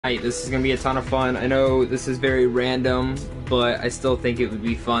This is gonna be a ton of fun. I know this is very random, but I still think it would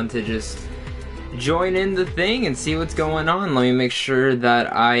be fun to just join in the thing and see what's going on. Let me make sure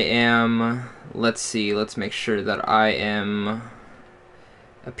that I am, let's make sure that I am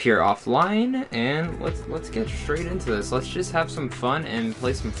appear offline, and let's get straight into this. Let's just have some fun and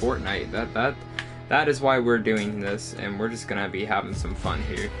play some Fortnite. That is why we're doing this, and we're just gonna be having some fun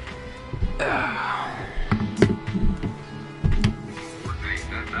here.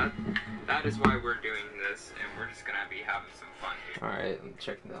 That is why we're doing this, and we're just gonna be having some fun here. Alright, I'm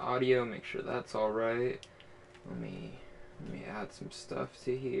checking the audio, make sure that's alright. Let me add some stuff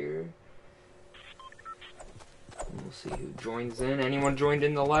to here. We'll see who joins in. Anyone joined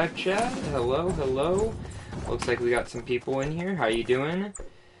in the live chat? Hello, hello. Looks like we got some people in here. How you doing?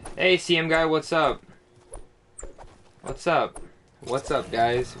 Hey, CM guy, what's up? What's up? What's up,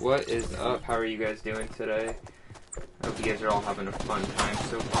 guys? What is up? How are you guys doing today? I hope you guys are all having a fun time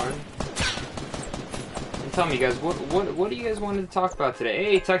so far. And tell me, guys, what do you guys wanted to talk about today?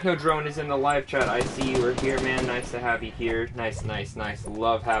 Hey, Techno Drone is in the live chat. I see you are here, man. Nice to have you here. Nice.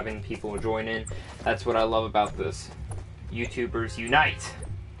 Love having people join in. That's what I love about this. YouTubers unite.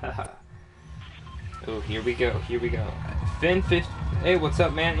 Oh, here we go. Finn5, hey, what's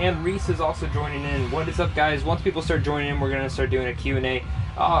up, man? And Reese is also joining in. What is up, guys? Once people start joining in, we're going to start doing a Q&A.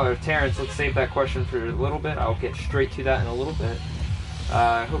 Oh, Terrence, let's save that question for a little bit. I'll get straight to that in a little bit.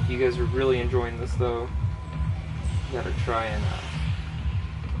 I hope you guys are really enjoying this, though. Gotta try and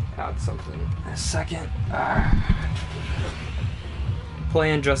add something in a second.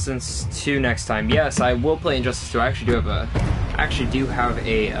 Play Injustice 2 next time. Yes, I will play Injustice 2. I actually do have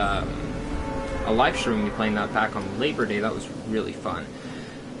a live stream playing that back on Labor Day. That was really fun.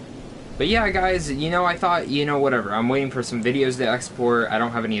 But yeah, guys, you know, I thought, you know, whatever. I'm waiting for some videos to export. I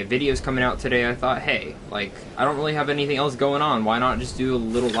don't have any videos coming out today. I thought, hey, like, I don't really have anything else going on. Why not just do a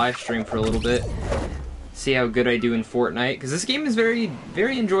little live stream for a little bit? See how good I do in Fortnite. Because this game is very,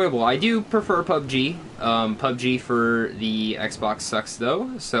 very enjoyable. I do prefer PUBG. PUBG for the Xbox sucks,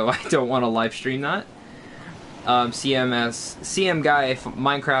 though. So I don't want to live stream that. CM guy,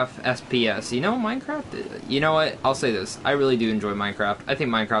 Minecraft SPS. You know, Minecraft, you know what, I'll say this, I really do enjoy Minecraft. I think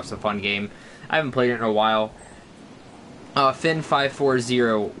Minecraft's a fun game. I haven't played it in a while.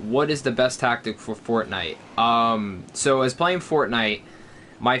 Finn540, what is the best tactic for Fortnite? So as playing Fortnite,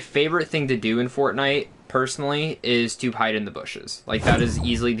 my favorite thing to do in Fortnite, personally, is to hide in the bushes. Like, that is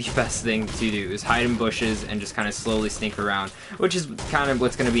easily the best thing to do, is hide in bushes and just kind of slowly sneak around, which is kind of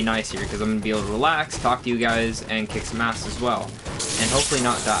what's going to be nice here, because I'm going to be able to relax, talk to you guys, and kick some ass as well, and hopefully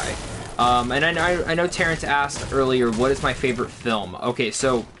not die. And I know Terrence asked earlier, what is my favorite film? Okay,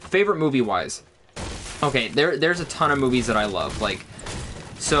 so, favorite movie-wise. Okay, there's a ton of movies that I love, like,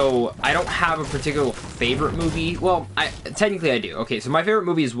 so, I don't have a particular favorite movie. Well, technically I do. Okay, so my favorite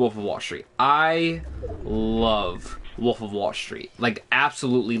movie is Wolf of Wall Street. I love Wolf of Wall Street. Like,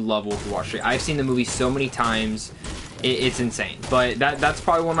 absolutely love Wolf of Wall Street. I've seen the movie so many times. It's insane. But that's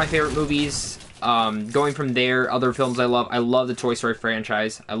probably one of my favorite movies. Going from there, other films I love the Toy Story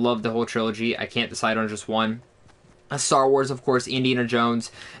franchise. I love the whole trilogy. I can't decide on just one. Star Wars, of course, Indiana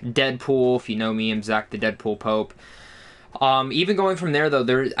Jones, Deadpool. If you know me, I'm Zach the Deadpool Pope. Even going from there,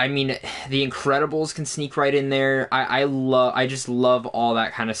 though, I mean, The Incredibles can sneak right in there. I just love all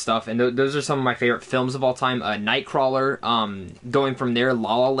that kind of stuff, and those are some of my favorite films of all time. Nightcrawler, going from there,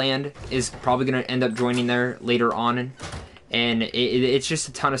 La La Land is probably going to end up joining there later on, and it's just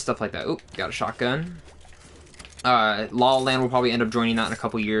a ton of stuff like that. Oop, got a shotgun. La La Land will probably end up joining that in a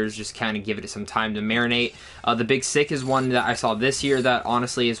couple years, just kind of give it some time to marinate. The Big Sick is one that I saw this year that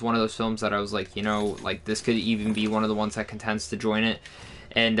honestly is one of those films that I was like, you know, like this could even be one of the ones that contends to join it.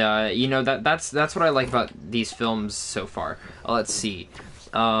 And, you know, that's what I like about these films so far. Let's see.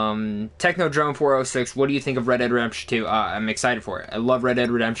 Techno Drone 406, what do you think of Red Dead Redemption 2? I'm excited for it. I love Red Dead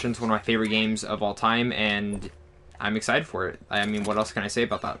Redemption. It's one of my favorite games of all time, and I'm excited for it. I mean, what else can I say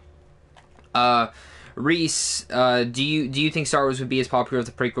about that? Reese, do you think Star Wars would be as popular if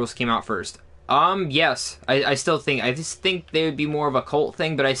the prequels came out first? Yes. I still think, I just think they would be more of a cult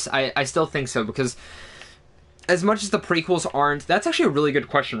thing, but I still think so, because as much as the prequels aren't, that's actually a really good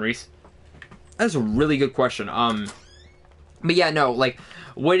question, Reese. That's a really good question. But yeah, no, like,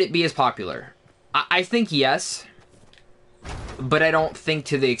 would it be as popular? I think yes, but I don't think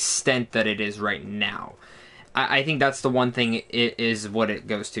to the extent that it is right now. I think that's the one thing, it is what it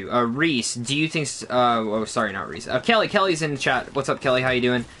goes to. Reese, do you think... oh, sorry, not Reese. Kelly's in the chat. What's up, Kelly? How you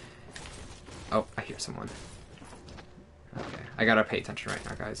doing? Oh, I hear someone. Okay, I gotta pay attention right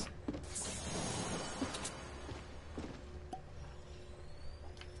now, guys.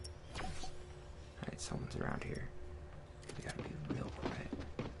 Alright, someone's around here. We gotta be real quiet.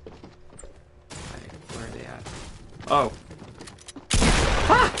 Oh.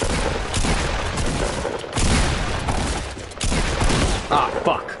 Ah! Ah,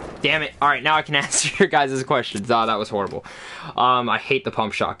 fuck. Damn it. Alright, now I can answer your guys' questions. Ah, that was horrible. I hate the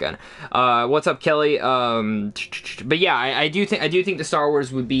pump shotgun. What's up, Kelly? But yeah, I do think the Star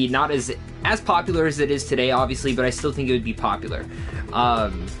Wars would be not as popular as it is today, obviously, but I still think it would be popular.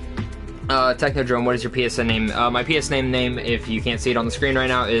 Technodrome, what is your PSN name? My PSN name, if you can't see it on the screen right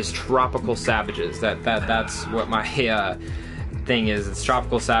now, is Tropical Savages. That's what my thing is. It's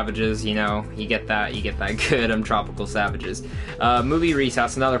Tropical Savages, you know, you get that good. I'm Tropical Savages. Movie Reese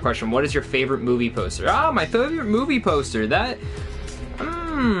asks another question. What is your favorite movie poster? Ah, my favorite movie poster. That's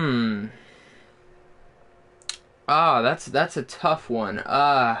a tough one.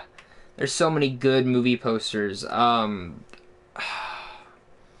 There's so many good movie posters.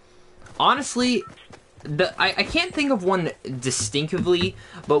 Honestly, I can't think of one distinctively,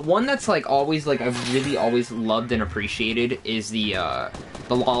 but one that's like always like I've really always loved and appreciated is the La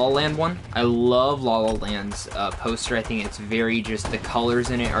La Land one. I love La La Land's poster. I think it's very just, the colors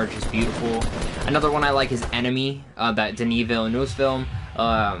in it are just beautiful. Another one I like is Enemy, that Denis Villeneuve's film.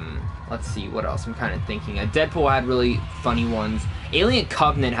 Let's see, what else? I'm kind of thinking. Deadpool had really funny ones. Alien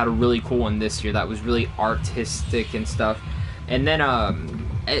Covenant had a really cool one this year that was really artistic and stuff. And then,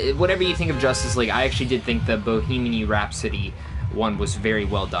 whatever you think of Justice League, I actually did think the Bohemian Rhapsody one was very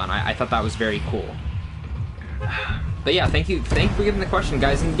well done. I thought that was very cool. But yeah, thank you for giving the question,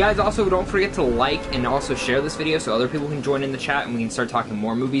 guys. And guys, also don't forget to like and also share this video so other people can join in the chat and we can start talking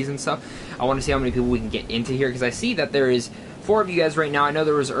more movies and stuff. I want to see how many people we can get into here, because I see that there is 4 of you guys right now. I know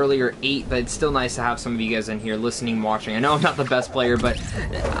there was earlier 8, but it's still nice to have some of you guys in here listening, watching. I know I'm not the best player, but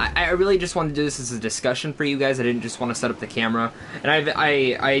I really just want to do this as a discussion for you guys. I didn't just want to set up the camera. And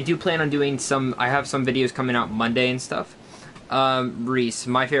I do plan on doing I have some videos coming out Monday and stuff. Reese,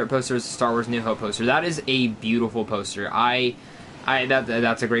 my favorite poster is the Star Wars New Hope poster. That is a beautiful poster.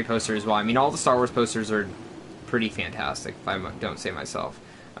 That's a great poster as well. I mean, all the Star Wars posters are pretty fantastic, if I don't say myself.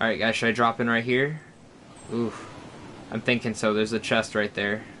 Alright guys, should I drop in right here? Oof. I'm thinking so. There's a chest right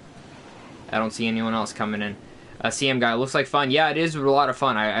there. I don't see anyone else coming in. CM guy, looks like fun. Yeah, it is a lot of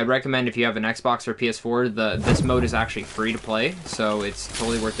fun. I recommend if you have an Xbox or PS4, this mode is actually free to play, so it's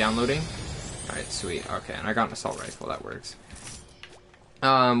totally worth downloading. Alright, sweet. Okay, and I got an assault rifle. That works.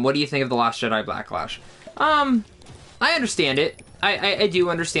 What do you think of The Last Jedi Backlash? I understand it. I do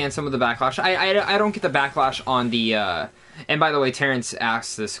understand some of the backlash. I don't get the backlash on the, and by the way, Terrence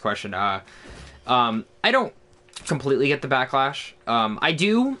asked this question. I don't completely get the backlash. I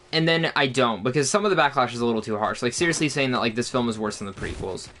do, and then I don't, because some of the backlash is a little too harsh. Like, seriously saying that, like, this film is worse than the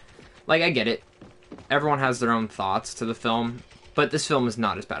prequels. Like, I get it. Everyone has their own thoughts to the film, but this film is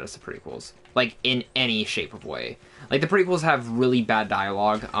not as bad as the prequels. Like, in any shape of way. Like, the prequels have really bad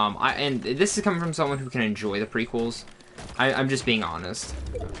dialogue, and this is coming from someone who can enjoy the prequels. I'm just being honest.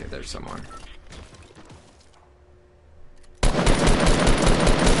 Okay, there's someone.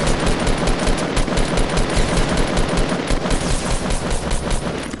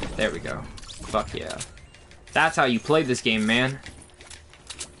 There we go. Fuck yeah. That's how you play this game, man.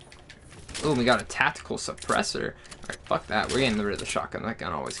 Oh, we got a tactical suppressor. Alright, fuck that. We're getting rid of the shotgun. That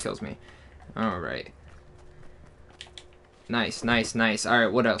gun always kills me. Alright. Nice, nice, nice.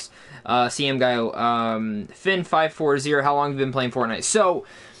 Alright, what else? CM Guy, Finn540, how long have you been playing Fortnite? So,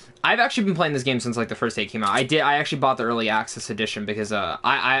 I've actually been playing this game since, like, the first day it came out. I actually bought the Early Access Edition because,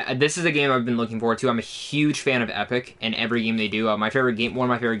 this is a game I've been looking forward to. I'm a huge fan of Epic and every game they do. One of my favorite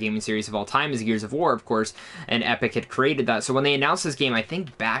gaming series of all time is Gears of War, of course, and Epic had created that. So when they announced this game, I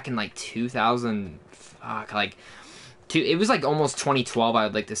think back in, like, 2000, it was like almost 2012, I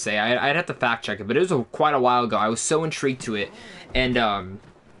would like to say. I'd have to fact check it, but it was quite a while ago. I was so intrigued to it, and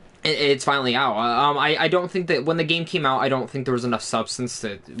it's finally out. I don't think that when the game came out, I don't think there was enough substance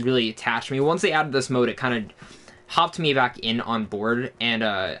to really attach me. Once they added this mode, it kind of hopped me back in on board, and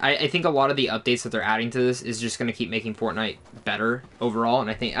I think a lot of the updates that they're adding to this is just going to keep making Fortnite better overall, and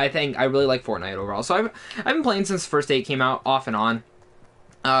I think I really like Fortnite overall. So I've been playing since the first day it came out, off and on.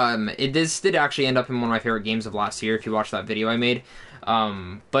 This did actually end up in one of my favorite games of last year, if you watched that video I made.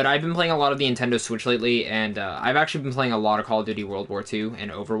 But I've been playing a lot of the Nintendo Switch lately, and I've actually been playing a lot of Call of Duty World War II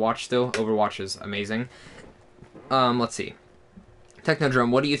and Overwatch still. Overwatch is amazing. Let's see. Technodrome,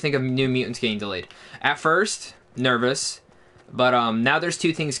 what do you think of New Mutants getting delayed? At first, nervous, but now there's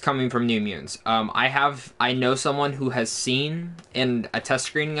 2 things coming from New Mutants. I know someone who has seen a test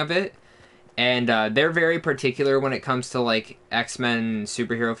screening of it, and they're very particular when it comes to, like, X-Men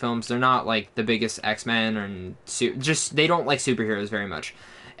superhero films. They're not, like, the biggest X-Men, and they don't like superheroes very much.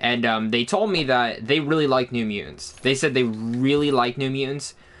 And they told me that they really like New Mutants. They said they really like New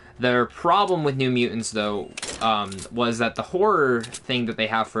Mutants. Their problem with New Mutants, though, was that the horror thing that they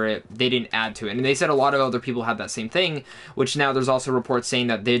have for it, they didn't add to it. And they said a lot of other people had that same thing, which now there's also reports saying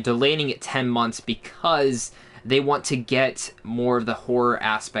that they're delaying it 10 months because they want to get more of the horror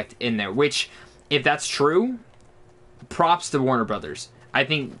aspect in there. Which, if that's true, props to Warner Brothers. I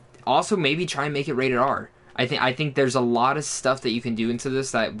think also maybe try and make it rated R. I think there's a lot of stuff that you can do into this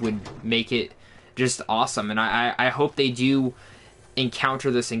that would make it just awesome. And I hope they do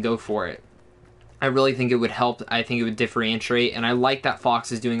encounter this and go for it. I really think it would help. I think it would differentiate, and I like that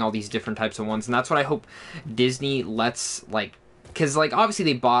Fox is doing all these different types of ones, and that's what I hope Disney lets, like, because, like, obviously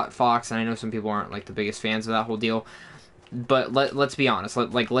they bought Fox, and I know some people aren't, like, the biggest fans of that whole deal, but let's be honest,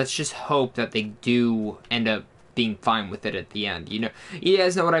 let's just hope that they do end up being fine with it at the end, you know? You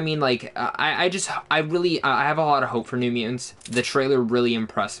guys know what I mean? Like, I have a lot of hope for New Mutants. The trailer really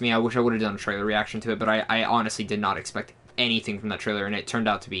impressed me. I wish I would have done a trailer reaction to it, but I honestly did not expect anything from that trailer, and it turned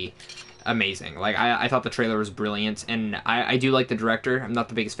out to be amazing. Like, I thought the trailer was brilliant, and I do like the director. I'm not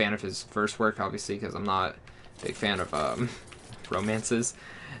the biggest fan of his first work, obviously, because I'm not a big fan of romances,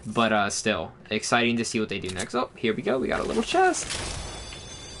 but still, exciting to see what they do next. Oh, here we go, we got a little chest.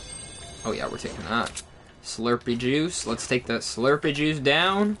 Oh yeah, we're taking that. Slurpy juice. Let's take that Slurpy juice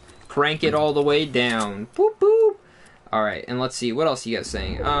down. Crank it all the way down. Boop, boop. Alright, and let's see. What else are you guys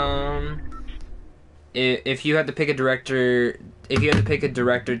saying? If you had to pick a director... If you had to pick a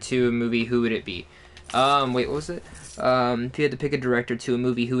director to a movie, who would it be? Wait, what was it? If you had to pick a director to a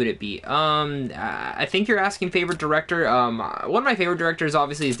movie, who would it be? I think you're asking favorite director. One of my favorite directors,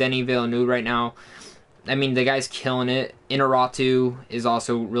 obviously, is Denis Villeneuve right now. I mean, the guy's killing it. Inarritu is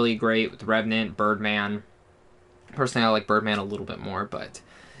also really great with Revenant, Birdman. Personally, I like Birdman a little bit more, but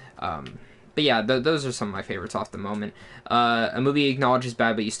yeah, those are some of my favorites off the moment. A movie you acknowledge is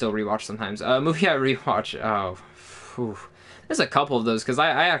bad, but you still rewatch sometimes. A movie I rewatch, there's a couple of those, because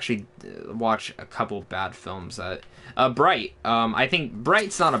I actually watch a couple bad films. Bright. I think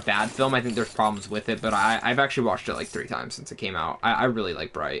Bright's not a bad film. I think there's problems with it, but I've actually watched it like 3 times since it came out. I really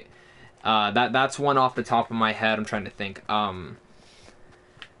like Bright. That's one off the top of my head. I'm trying to think.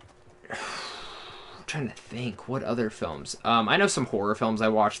 Trying to think what other films. I know some horror films I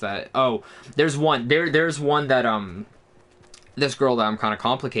watched that. Oh, there's one. There's one that this girl that I'm kind of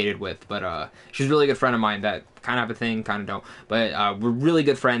complicated with, but she's a really good friend of mine that kind of have a thing, kind of don't. But we're really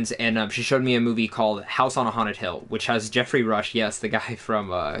good friends, and she showed me a movie called House on a Haunted Hill, which has Jeffrey Rush, yes, the guy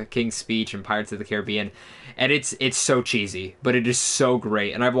from King's Speech and Pirates of the Caribbean. And it's so cheesy, but it is so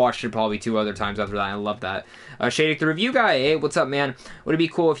great. And I've watched it probably 2 other times after that. I love that. Shadic the Review Guy, hey, what's up, man? Would it be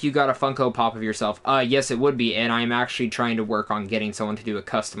cool if you got a Funko Pop of yourself? Yes, it would be, and I'm actually trying to work on getting someone to do a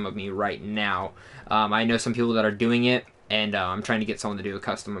custom of me right now. I know some people that are doing it, and I'm trying to get someone to do a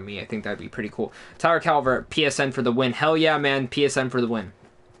custom of me. I think that'd be pretty cool. Tyler Calvert, PSN for the win. Hell yeah, man, PSN for the win.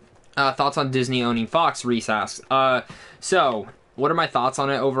 Thoughts on Disney owning Fox? Reese asks. So, what are my thoughts on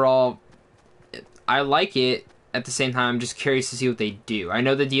it overall? I like it. At the same time, I'm just curious to see what they do. I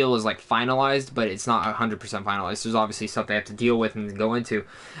know the deal is, like, finalized, but it's not 100% finalized. There's obviously stuff they have to deal with and go into.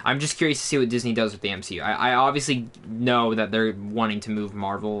 I'm just curious to see what Disney does with the MCU. I obviously know that they're wanting to move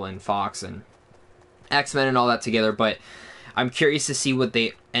Marvel and Fox and X-Men and all that together, but I'm curious to see what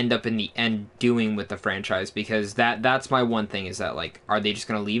they end up in the end doing with the franchise, because that's my one thing, is that, like, are they just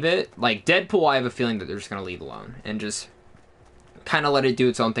going to leave it? Like, Deadpool, I have a feeling that they're just going to leave alone and just kind of let it do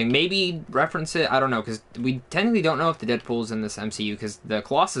its own thing. Maybe reference it, I don't know, because we technically don't know if the Deadpool's in this MCU, because the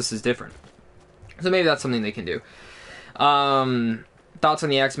Colossus is different. So maybe that's something they can do. Thoughts on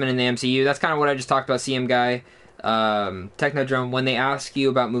the X-Men in the MCU? That's kind of what I just talked about, CM Guy. Technodrome, when they ask you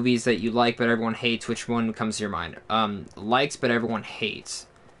about movies that you like but everyone hates, which one comes to your mind? Likes but everyone hates.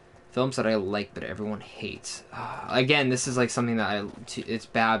 Films that I like but everyone hates. Again, this is like something that it's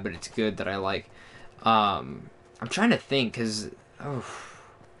bad but it's good that I like. I'm trying to think, because I'm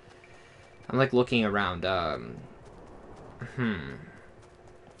like looking around.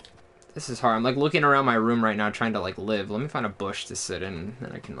 This is hard. I'm like looking around my room right now trying to like live. Let me find a bush to sit in,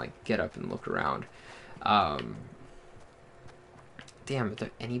 and I can like get up and look around. Damn, are there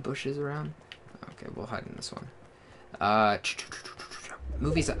any bushes around? Okay, we'll hide in this one.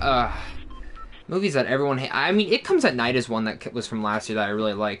 Movies that everyone hates. I mean, It Comes at Night is one that was from last year that I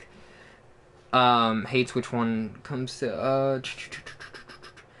really liked. Hates, which one comes to,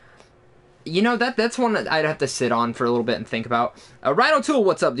 you know, that's one that I'd have to sit on for a little bit and think about. Rhino Tool,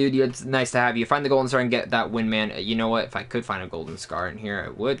 what's up, dude? It's nice to have you. Find the golden star and get that win, man. You know what? If I could find a golden scar in here, I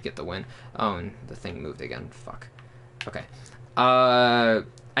would get the win. Oh, and the thing moved again. Fuck. Okay.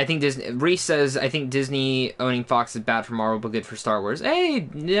 I I think Disney. Reese says, I think Disney owning Fox is bad for Marvel, but good for Star Wars. Hey,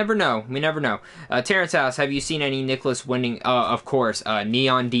 never know. We never know. Terrence asks, have you seen any Nicholas Winding? Of course.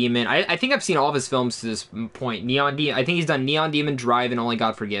 Neon Demon. I think I've seen all of his films to this point. I think he's done Neon Demon, Drive, and Only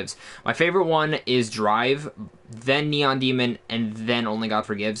God Forgives. My favorite one is Drive, then Neon Demon, and then Only God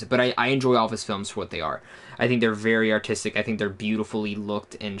Forgives. But I enjoy all of his films for what they are. I think they're very artistic. I think they're beautifully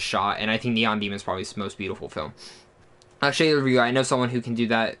looked and shot. And I think Neon Demon is probably his most beautiful film. Shade Review, I know someone who can do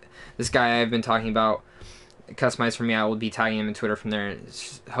that. This guy I've been talking about, customized for me, I will be tagging him in Twitter from there.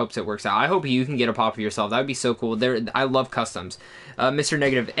 Hopes it works out. I hope you can get a pop of yourself. That would be so cool. I love customs. Mr.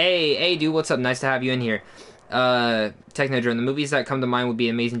 Negative, hey, dude, what's up? Nice to have you in here. Technodrone, the movies that come to mind would be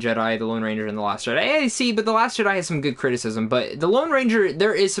Amazing Jedi, The Lone Ranger, and The Last Jedi. Hey, see, but The Last Jedi has some good criticism, but The Lone Ranger,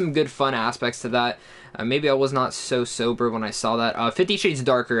 there is some good fun aspects to that. Maybe I was not so sober when I saw that. 50 Shades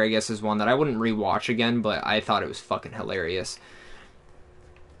Darker, I guess, is one that I wouldn't rewatch again, but I thought it was fucking hilarious.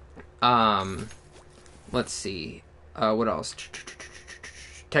 Let's see. What else?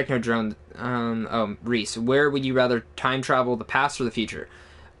 Technodrone. Reese, where would you rather time travel, the past or the future?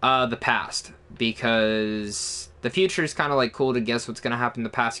 The past, because the future is kind of like cool to guess what's going to happen. The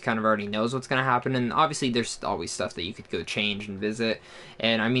past kind of already knows what's going to happen, and obviously there's always stuff that you could go change and visit,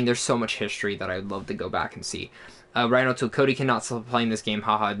 and I mean there's so much history that I'd love to go back and see. Rhino to Cody cannot stop playing this game,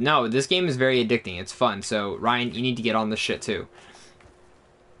 haha. No, this game is very addicting, it's fun, so Ryan, you need to get on this shit too.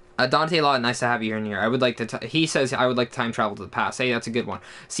 Dante Law, nice to have you in here. I would like to, he says I would like to time travel to the past. Hey, that's a good one.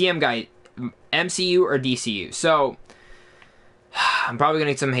 CM Guy, MCU or DCU? So, I'm probably going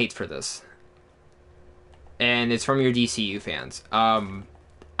to get some hate for this. And it's from your DCU fans. I'm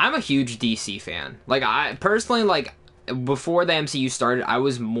a huge DC fan. Like, I personally, like, before the MCU started, I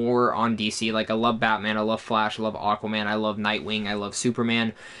was more on DC. Like, I love Batman, I love Flash, I love Aquaman, I love Nightwing, I love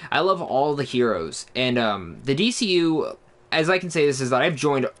Superman. I love all the heroes. And the DCU, as I can say this, is that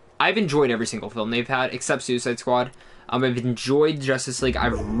I've enjoyed every single film they've had, except Suicide Squad. I've enjoyed Justice League.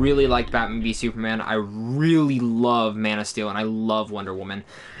 I've really liked Batman v Superman. I really love Man of Steel, and I love Wonder Woman.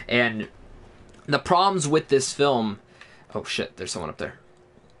 And the problems with this film... Oh, shit, there's someone up there.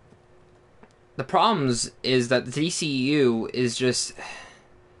 The problems is that the DCU is just...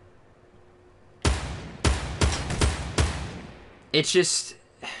 It's just...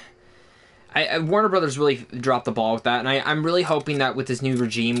 Warner Brothers really dropped the ball with that, and I'm really hoping that with this new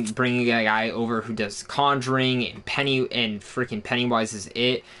regime, bringing a guy over who does Conjuring and freaking Pennywise is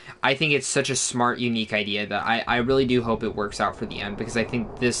it. I think it's such a smart, unique idea that I really do hope it works out for the end, because I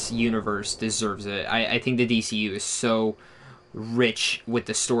think this universe deserves it. I think the DCU is so rich with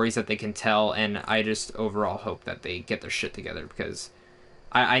the stories that they can tell, and I just overall hope that they get their shit together, because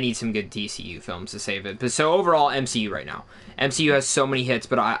I need some good DCU films to save it. But so overall, MCU right now. MCU has so many hits,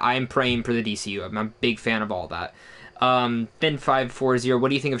 but I'm praying for the DCU. I'm a big fan of all that. Thin540, what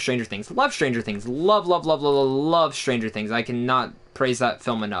do you think of Stranger Things? Love Stranger Things. Love Stranger Things. I cannot praise that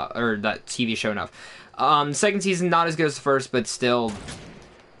film enough, or that TV show enough. Second season, not as good as the first, but still...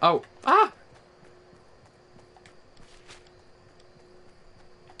 Oh, ah!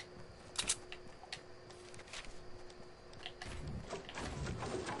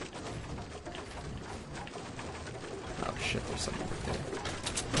 Oh shit, there's something right there.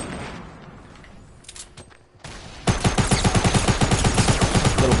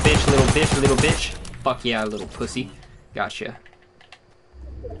 Little bitch. Fuck yeah, little pussy. Gotcha.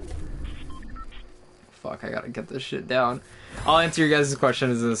 Fuck, I gotta get this shit down. I'll answer your guys'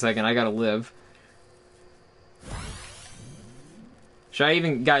 questions in a second. I gotta live. Should I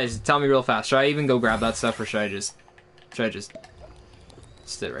even... Guys, tell me real fast. Should I even go grab that stuff, or should I just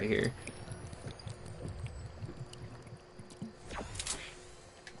sit right here?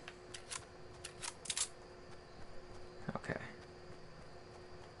 Okay.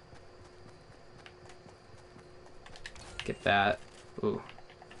 Get that. Ooh.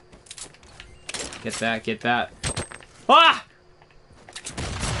 Get that. Ah!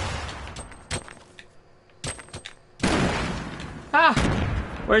 Ah!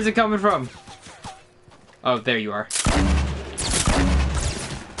 Where's it coming from? Oh, there you are.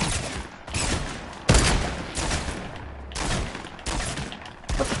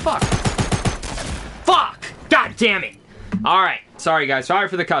 What the fuck? Fuck! God damn it! Alright. Sorry, guys. Sorry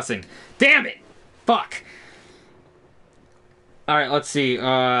for the cussing. Damn it! Fuck. Alright, let's see.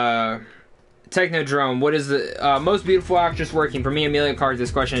 Technodrome, what is the most beautiful actress working? For me, Amelia Clark,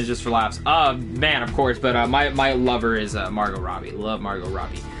 this question is just for laughs. Man, of course, but my lover is Margot Robbie. Love Margot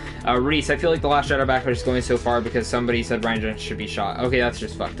Robbie. Reese, I feel like the Last Shadow Backlash is going so far because somebody said Ryan Johnson should be shot. Okay, that's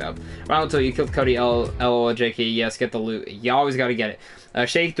just fucked up. Ronald, you killed Cody, LOL, JK, yes, get the loot. You always gotta get it.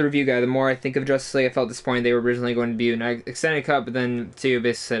 Shake, the review guy, the more I think of Justice League, I felt disappointed they were originally going to be an extended cut, but then Tio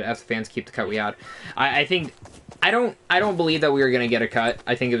basically said, F the fans, keep the cut we had. I think... I don't believe that we were gonna get a cut.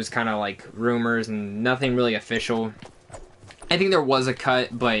 I think it was kind of like rumors and nothing really official. I think there was a cut,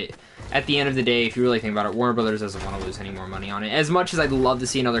 but at the end of the day, if you really think about it, Warner Brothers doesn't want to lose any more money on it. As much as I'd love to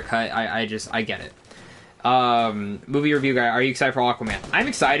see another cut, I get it. Movie review guy, are you excited for Aquaman? I'm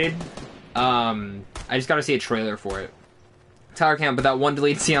excited. I just gotta see a trailer for it. Tyler Camp, but that one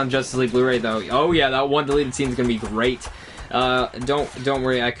deleted scene on Justice League Blu-ray though. Oh yeah, that one deleted scene is gonna be great. Don't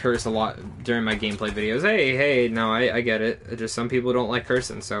worry, I curse a lot during my gameplay videos. Hey, no, I get it. Just some people don't like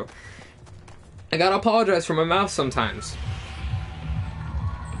cursing, so I gotta apologize for my mouth sometimes.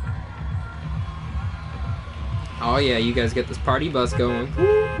 Oh yeah, you guys get this party bus going.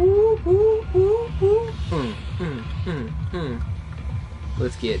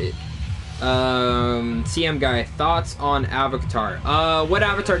 Let's get it. CM guy, thoughts on Avatar? What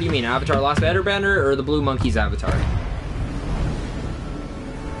Avatar do you mean? Avatar Last Airbender or the Blue Monkeys Avatar?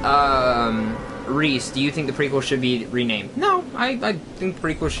 Reese, do you think the prequel should be renamed? No, I think the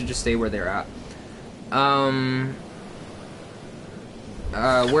prequel should just stay where they're at.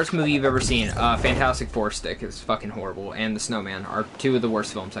 Worst movie you've ever seen? Fantastic Four Stick is fucking horrible, and The Snowman are two of the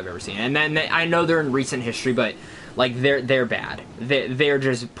worst films I've ever seen. And then I know they're in recent history, but like they're bad. They're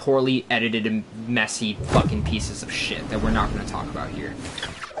just poorly edited and messy fucking pieces of shit that we're not going to talk about here.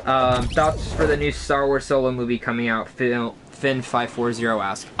 Thoughts for the new Star Wars Solo movie coming out? Finn540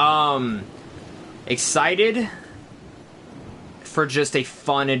 asks. Excited for just a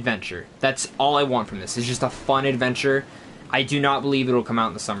fun adventure. That's all I want from this. It's just a fun adventure. I do not believe it'll come out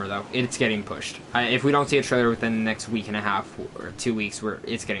in the summer, though. It's getting pushed. If we don't see a trailer within the next week and a half or 2 weeks,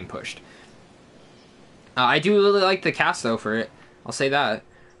 it's getting pushed. I do really like the cast, though, for it. I'll say that.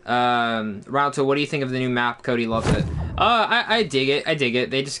 Ronaldo, what do you think of the new map? Cody loves it. I dig it. I dig it.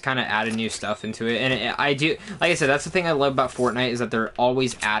 They just kind of added new stuff into it. And I do... Like I said, that's the thing I love about Fortnite, is that they're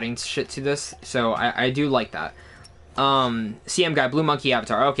always adding shit to this. So I do like that. CM guy, Blue Monkey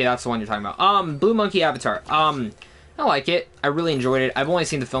Avatar. Okay, that's the one you're talking about. Blue Monkey Avatar. I like it. I really enjoyed it. I've only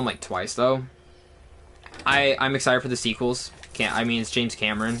seen the film like twice, though. I'm excited for the sequels. I mean, it's James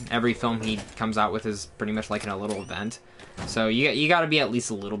Cameron. Every film he comes out with is pretty much like in a little event. So you got to be at least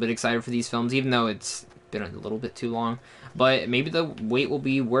a little bit excited for these films, even though it's been a little bit too long. But maybe the wait will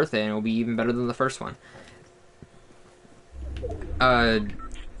be worth it, and it'll be even better than the first one.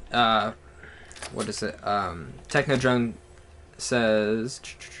 What is it? Technodrone says...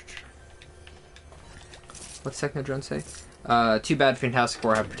 What's Technodrone say? Too bad Fantastic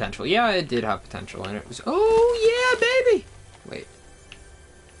Four had potential. Yeah, it did have potential, and it was... Oh, yeah, baby! Wait.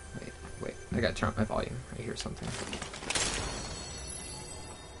 I gotta turn up my volume. I hear something.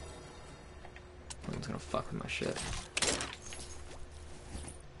 Someone's gonna fuck with my shit.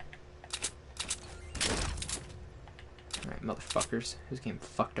 Alright, motherfuckers. Who's getting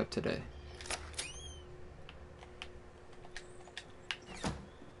fucked up today?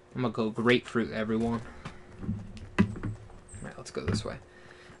 I'm gonna go grapefruit, everyone. Alright, let's go this way.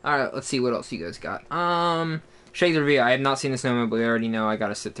 Alright, let's see what else you guys got. Shades review. I have not seen The Snowman, but we already know I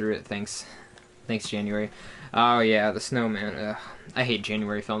gotta sit through it. Thanks, January. Oh yeah, The Snowman. Ugh. I hate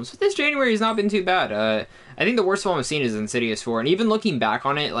January films. But this January has not been too bad. I think the worst film I've seen is Insidious 4, and even looking back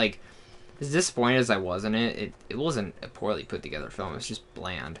on it, like, as disappointed as I was in it, it wasn't a poorly put together film. It was just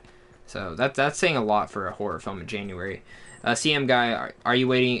bland. So that's saying a lot for a horror film in January. CM guy, are you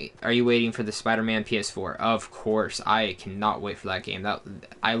waiting for the Spider-Man PS4? Of course, I cannot wait for that game.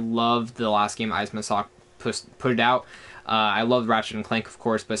 I loved the last game Eisman put it out. I loved Ratchet and Clank, of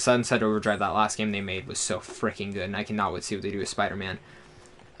course, but Sunset Overdrive, that last game they made, was so freaking good, and I cannot wait to see what they do with Spider-Man.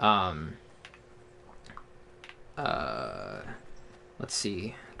 Let's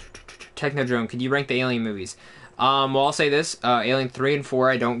see. Technodrome, could you rank the Alien movies? Well, I'll say this. Alien 3 and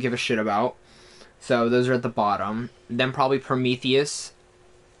 4 I don't give a shit about. So those are at the bottom. Then probably Prometheus.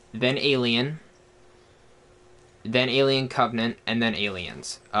 Then Alien. Then Alien Covenant. And then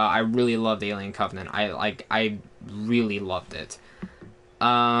Aliens. I really loved Alien Covenant. I really loved it.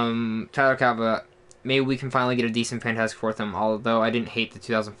 Tyler Cava, maybe we can finally get a decent Fantastic Four film, although I didn't hate the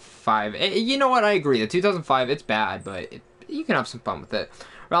 2005. You know what? I agree. The 2005, it's bad, but you can have some fun with it.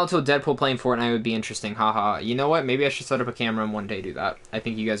 Relative to Deadpool playing Fortnite would be interesting. Haha. You know what? Maybe I should set up a camera and one day do that. I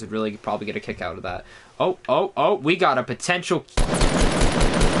think you guys would really probably get a kick out of that. Oh, we got a potential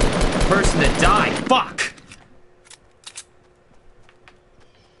person to die. Fuck!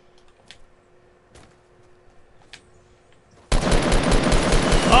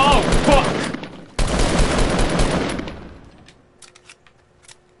 Oh,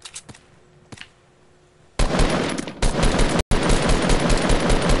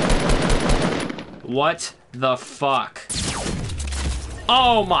 What the fuck?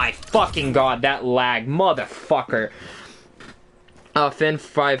 Oh my fucking god, that lag, motherfucker. Finn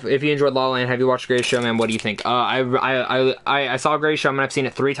 5, if you enjoyed La La Land, have you watched Greatest Showman? What do you think? I saw Greatest Showman. I've seen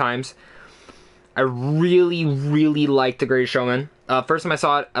it 3 times. I really, really liked The Greatest Showman. First time I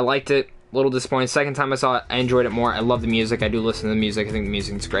saw it, I liked it. A little disappointed. Second time I saw it, I enjoyed it more. I love the music. I do listen to the music. I think the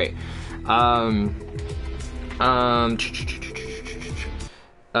music's great.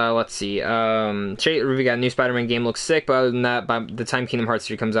 Let's see. We got a new Spider-Man game. Looks sick, but other than that, by the time Kingdom Hearts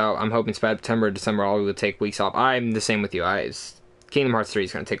 3 comes out, I'm hoping September or December I'll will take weeks off. I'm the same with you. Kingdom Hearts 3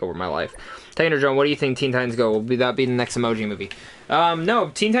 is going to take over my life. Tainer John, what do you think Teen Titans Go? Will that be the next Emoji movie?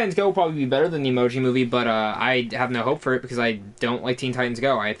 No, Teen Titans Go will probably be better than the Emoji movie, but I have no hope for it because I don't like Teen Titans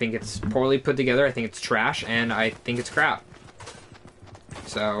Go. I think it's poorly put together, I think it's trash, and I think it's crap.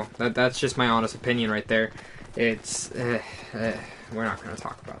 So, that's just my honest opinion right there. It's, we're not going to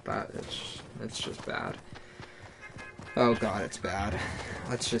talk about that. It's just bad. Oh god, it's bad.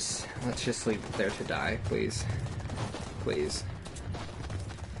 Let's just leave it there to die, please. Please.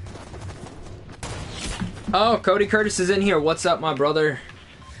 Oh, Cody Curtis is in here. What's up, my brother?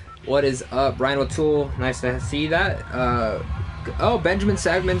 What is up? Ryan O'Toole, nice to see that. Oh, Benjamin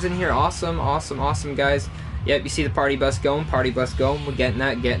Sagman's in here. Awesome, awesome, awesome, guys. Yep, you see the party bus going. Party bus going. We're getting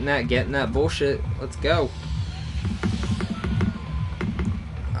that bullshit. Let's go.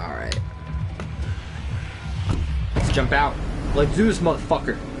 Alright. Let's jump out. Let's do this,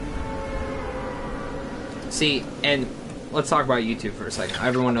 motherfucker. See, and let's talk about YouTube for a second.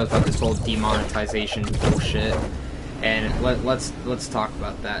 Everyone knows about this whole demonetization bullshit, and let's talk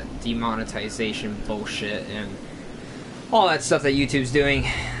about that demonetization bullshit and all that stuff that YouTube's doing.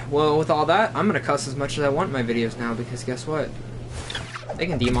 Well, with all that, I'm gonna cuss as much as I want in my videos now because guess what? They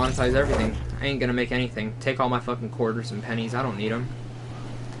can demonetize everything. I ain't gonna make anything. Take all my fucking quarters and pennies. I don't need them.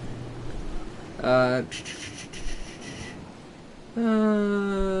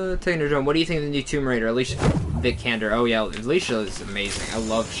 Taking her drum. What do you think of the new Tomb Raider? Alicia Vikander. Oh yeah, Alicia is amazing.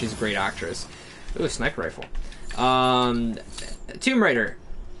 She's a great actress. Ooh, a sniper rifle. Tomb Raider.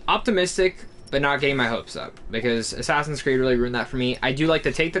 Optimistic, but not getting my hopes up because Assassin's Creed really ruined that for me. I do like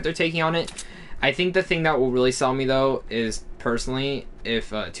the take that they're taking on it. I think the thing that will really sell me though is personally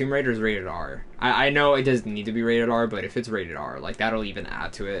if Tomb Raider is rated R. I know it doesn't need to be rated R, but if it's rated R, like that'll even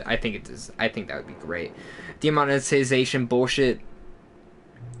add to it. I think it does. I think that would be great. Demonetization bullshit.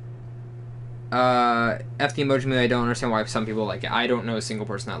 F the Emoji Movie. I don't understand why some people like it. I don't know a single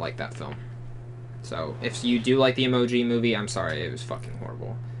person that liked that film. So if you do like the Emoji Movie, I'm sorry, it was fucking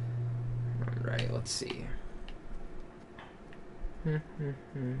horrible. Alright, let's see.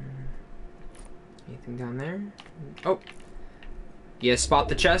 Anything down there? Oh. You spot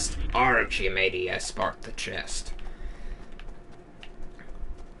the chest? Archie, matey, I spot the chest.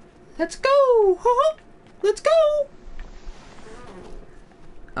 Let's go! Let's go!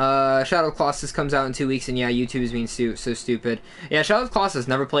 Shadow of the Colossus comes out in 2 weeks, and yeah, YouTube is being so stupid. Yeah, Shadow of the Colossus,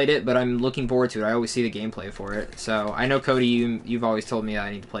 never played it, but I'm looking forward to it. I always see the gameplay for it. So, I know, Cody, you've always told me that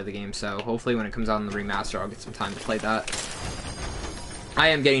I need to play the game, so hopefully when it comes out in the remaster, I'll get some time to play that. I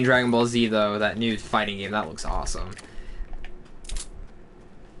am getting Dragon Ball Z, though, that new fighting game. That looks awesome.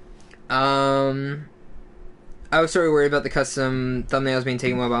 I was sort of worried about the custom thumbnails being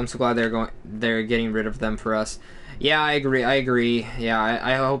taken away, but I'm so glad they're getting rid of them for us. Yeah, I agree. Yeah,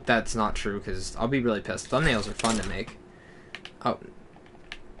 I hope that's not true, because I'll be really pissed. Thumbnails are fun to make. Oh.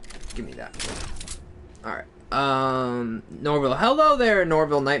 Give me that. Alright. Norville. Hello there,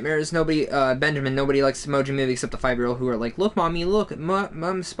 Norville Nightmares. Benjamin, nobody likes Emoji Movie except the 5-year-old who are like, look, mommy, look, Mom,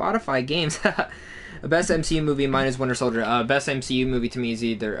 Spotify games. Best MCU movie, mine is Winter Soldier. Best MCU movie to me is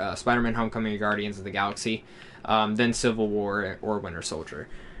either Spider-Man Homecoming or Guardians of the Galaxy, then Civil War or Winter Soldier.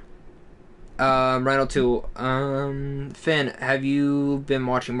 Rhino 2, Finn, have you been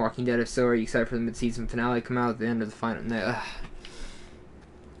watching Walking Dead? If so, are you excited for the mid-season finale to come out at the end of the final?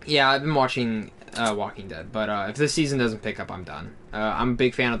 Yeah, I've been watching Walking Dead, but if this season doesn't pick up, I'm done. I'm a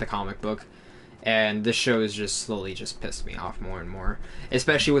big fan of the comic book, and this show is just slowly just pissed me off more and more,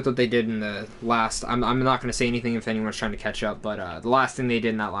 especially with what they did in the last. I'm not going to say anything if anyone's trying to catch up, but the last thing they did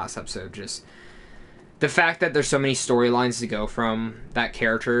in that last episode, just the fact that there's so many storylines to go from that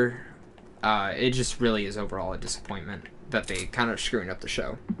character. It just really is overall a disappointment that they kind of screwing up the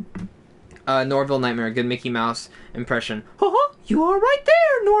show. Norville Nightmare, good Mickey Mouse impression. You are right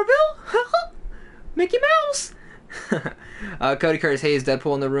there, Norville. Mickey Mouse. Cody Curtis, hey, is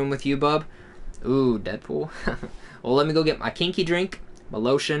Deadpool in the room with you, bub? Ooh, Deadpool. Well, let me go get my kinky drink, my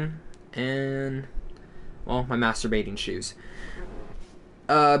lotion, and, well, my masturbating shoes.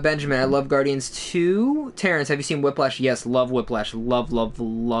 Benjamin, I love Guardians 2. Terrence, have you seen Whiplash? Yes, love Whiplash. Love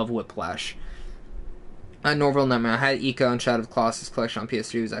Whiplash. Norville Nightmare. I had Eco and Shadow of the Colossus collection on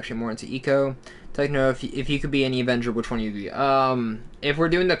PS3. I was actually more into Eco. Techno, if you could be any Avenger, which one would you be? If we're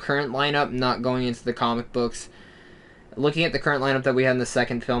doing the current lineup, not going into the comic books, looking at the current lineup that we had in the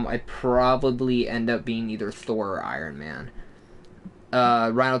second film, I'd probably end up being either Thor or Iron Man.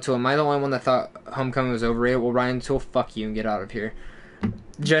 Rhino Tool, am I the only one that thought Homecoming was overrated? Well, Rhino Tool, fuck you and get out of here.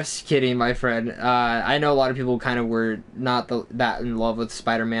 Just kidding, my friend. I know a lot of people kind of were not that in love with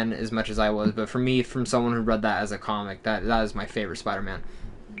Spider-Man as much as I was, but for me, from someone who read that as a comic, that is my favorite Spider-Man.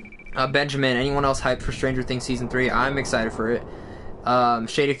 Benjamin, anyone else hyped for Stranger Things Season 3? I'm excited for it.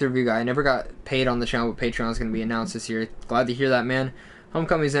 Shady Review Guy, I never got paid on the channel, but Patreon is going to be announced this year. Glad to hear that, man.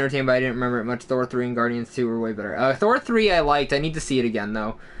 Homecoming's entertaining, but I didn't remember it much. Thor 3 and Guardians 2 were way better. Thor 3 I liked. I need to see it again,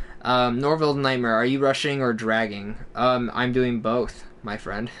 though. Norville Nightmare, are you rushing or dragging? I'm doing both, my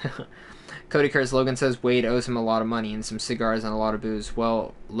friend. Cody Kurtz, Logan says Wade owes him a lot of money and some cigars and a lot of booze.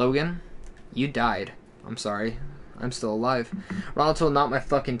 Well, Logan, you died. I'm sorry. I'm still alive. Ronald told not my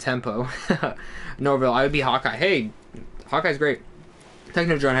fucking tempo. Norville, I would be Hawkeye. Hey, Hawkeye's great.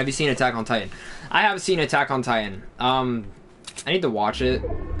 Techno Drone, have you seen Attack on Titan? I have seen Attack on Titan. I need to watch it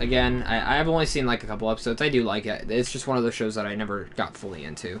again. I have only seen like a couple episodes. I do like it. It's just one of those shows that I never got fully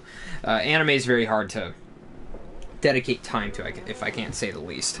into. Anime is very hard to dedicate time to, if I can't say the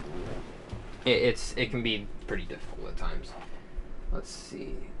least. It can be pretty difficult at times. Let's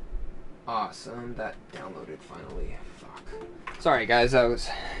see. Awesome, that downloaded finally. Fuck. Sorry guys, I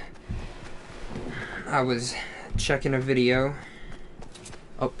was checking a video.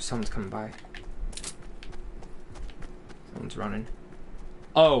 Oh, someone's coming by. Someone's running.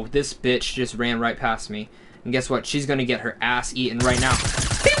 Oh, this bitch just ran right past me. And guess what? She's gonna get her ass eaten right now.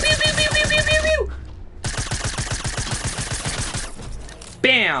 Pew, pew, pew, pew, pew, pew, pew, pew.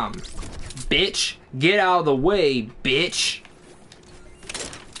 Bam! Bitch! Get out of the way, bitch!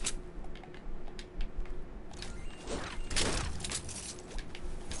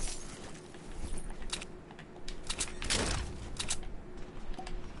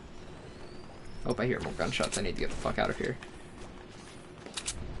 Oh, I hear more gunshots. I need to get the fuck out of here.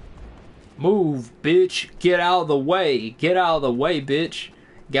 Move, bitch. Get out of the way. Get out of the way, bitch.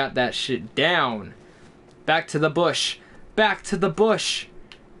 Got that shit down. Back to the bush. Back to the bush.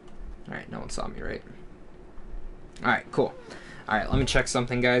 Alright, no one saw me, right? Alright, cool. Alright, let me check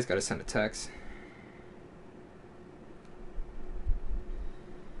something, guys. Gotta send a text.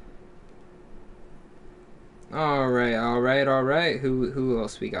 Alright. Who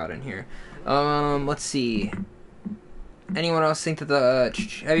else we got in here? Let's see. Anyone else think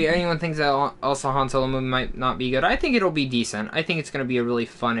that anyone thinks that also Han Solo movie might not be good? I think it'll be decent. I think it's gonna be a really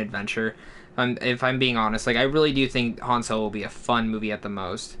fun adventure. If I'm being honest, like I really do think Han Solo will be a fun movie at the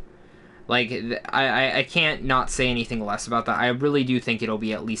most. Like I can't not say anything less about that. I really do think it'll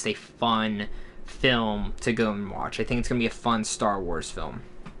be at least a fun film to go and watch. I think it's gonna be a fun Star Wars film.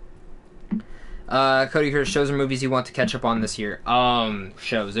 Cody Kurtz, shows or movies you want to catch up on this year?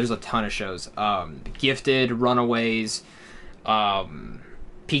 Shows. There's a ton of shows. Gifted, Runaways,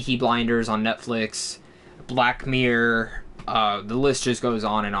 Peaky Blinders on Netflix, Black Mirror. The list just goes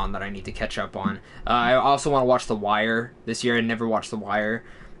on and on that I need to catch up on. I also want to watch The Wire this year. I never watched The Wire.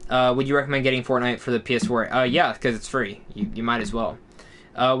 Would you recommend getting Fortnite for the PS4? Yeah, because it's free. You might as well.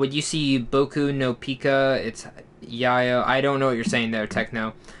 Would you see Boku no Pico? It's Yayo. I don't know what you're saying there,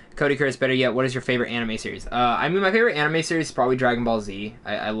 Techno. Cody Kurtz, better yet, what is your favorite anime series? I mean, my favorite anime series is probably Dragon Ball Z.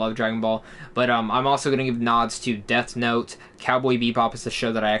 I love Dragon Ball. But I'm also going to give nods to Death Note. Cowboy Bebop is a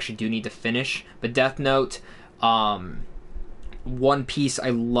show that I actually do need to finish. But Death Note, One Piece, I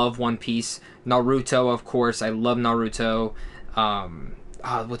love One Piece. Naruto, of course, I love Naruto.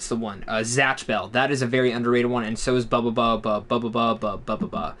 What's the one? Zatch Bell. That is a very underrated one, and so is Bubba.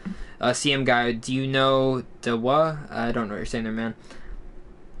 CM Guy, do you know Dewa? I don't know what you're saying there, man.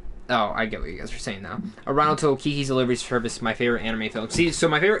 Oh, I get what you guys are saying now. Ronald to Kiki's Delivery Service, my favorite anime film. See, so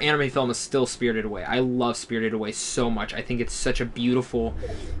my favorite anime film is still Spirited Away. I love Spirited Away so much. I think it's such a beautifully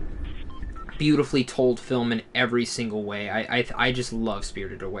told film in every single way. I just love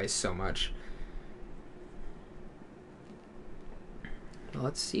Spirited Away so much.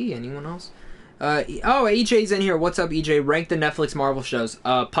 Let's see, anyone else? EJ's in here. What's up, EJ? Rank the Netflix Marvel shows.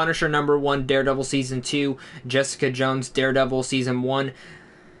 Punisher #1, Daredevil Season 2, Jessica Jones, Daredevil Season 1,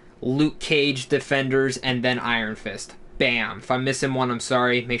 Luke Cage, Defenders, and then Iron Fist. Bam. If I'm missing one, I'm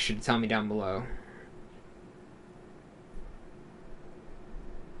sorry. Make sure to tell me down below.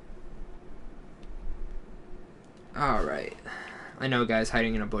 Alright. I know, guys,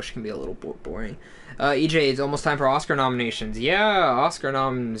 hiding in a bush can be a little boring. EJ, it's almost time for Oscar nominations. Yeah, Oscar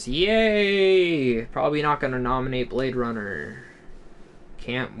noms. Yay! Probably not going to nominate Blade Runner.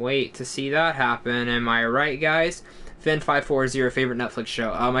 Can't wait to see that happen. Am I right, guys? Finn540, favorite Netflix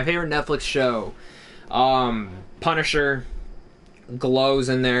show. My favorite Netflix show, Punisher, Glow's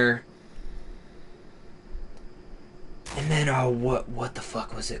in there. And then, what the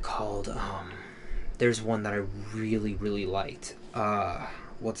fuck was it called? There's one that I really, really liked.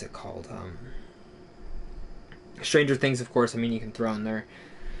 What's it called? Stranger Things, of course. I mean, you can throw in there.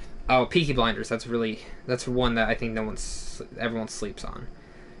 Oh, Peaky Blinders. That's one that I think everyone sleeps on.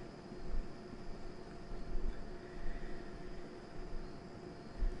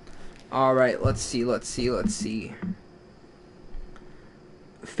 All right, let's see.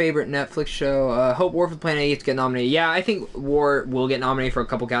 Favorite Netflix show. Hope War for the Planet Apes get nominated. Yeah, I think War will get nominated for a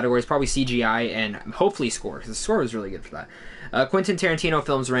couple categories. Probably CGI and hopefully score, because the score was really good for that. Quentin Tarantino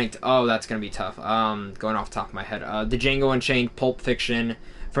films ranked. Oh, that's going to be tough. Going off the top of my head. The Django Unchained, Pulp Fiction,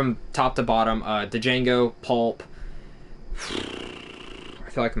 from top to bottom. The Django, Pulp. I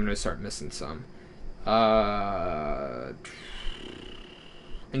feel like I'm going to start missing some.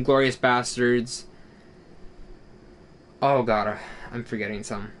 Inglourious Bastards. Oh, God. I'm forgetting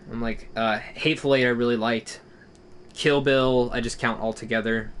some. I'm like, Hateful Eight I really liked. Kill Bill, I just count all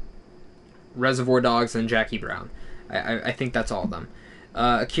together. Reservoir Dogs and Jackie Brown. I think that's all of them.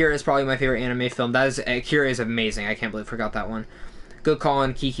 Akira is probably my favorite anime film. Akira is amazing. I can't believe I forgot that one. Good call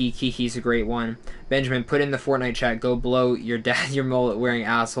on Kiki. Kiki's a great one. Benjamin, put in the Fortnite chat. Go blow your dad your mullet wearing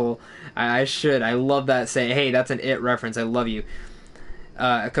asshole. I should. I love that say. Hey, that's an It reference. I love you.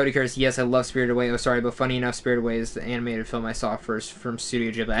 Cody Curtis, yes, I love Spirited Away. Oh, sorry, but funny enough, Spirited Away is the animated film I saw first from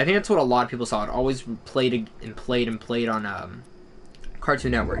Studio Ghibli. I think that's what a lot of people saw. It always played on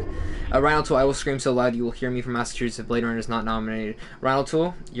Cartoon Network. Rhino Tool, I will scream so loud you will hear me from Massachusetts if Blade Runner is not nominated. Rhino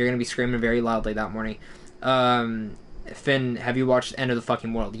Tool, you're going to be screaming very loudly that morning. Finn, have you watched End of the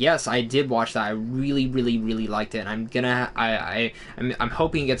Fucking World? Yes, I did watch that. I really, really, really liked it. And I'm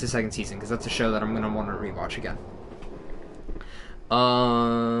hoping it gets a second season, because that's a show that I'm going to want to rewatch again.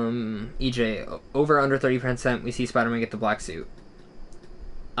 EJ, over under 30%, we see Spider-Man get the black suit.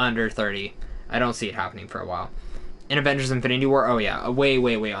 Under 30. I don't see it happening for a while. In Avengers Infinity War, oh yeah, way,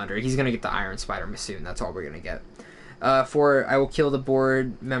 way, way under. He's gonna get the Iron Spider-Man suit, and that's all we're gonna get. I will kill the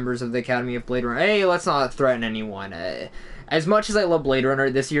board members of the Academy of Blade Runner. Hey, let's not threaten anyone. As much as I love Blade Runner,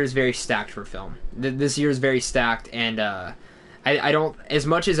 this year is very stacked for film. This year is very stacked, and I don't, as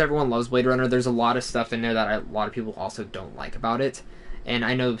much as everyone loves Blade Runner, there's a lot of stuff in there that a lot of people also don't like about it. And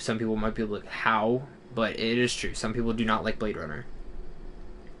I know some people might be like, how? But it is true. Some people do not like Blade Runner.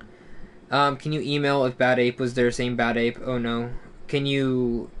 Can you email if Bad Ape was there saying Bad Ape? Oh no. Can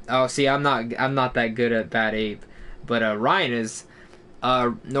you... Oh, see, I'm not that good at Bad Ape. But Ryan is...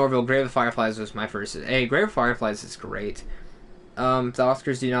 Norville, Grave of Fireflies was my first... Hey, Grave of Fireflies is great. The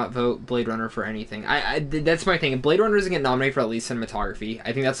Oscars do not vote Blade Runner for anything. That's my thing. If Blade Runner doesn't get nominated for at least cinematography,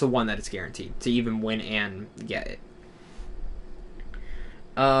 I think that's the one that it's guaranteed to even win and get it.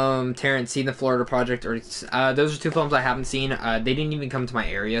 Terrence, seen the Florida Project? Or those are two films I haven't seen. They didn't even come to my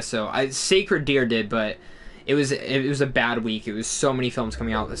area, so Sacred Deer did, but it was a bad week. It was so many films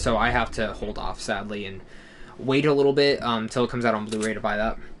coming out, so I have to hold off, sadly, and wait a little bit until it comes out on Blu-ray to buy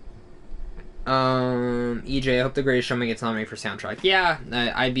that. EJ, I hope The Greatest Showman gets nominated for soundtrack. Yeah,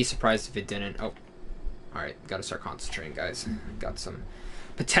 I'd be surprised if it didn't. Oh, alright, gotta start concentrating, guys. Got some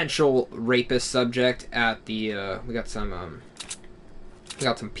potential rapist subject at the, we got some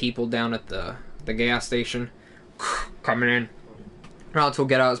people down at the gas station coming in. Relative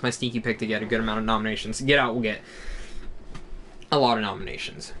Get Out is my sneaky pick to get a good amount of nominations. Get Out will get a lot of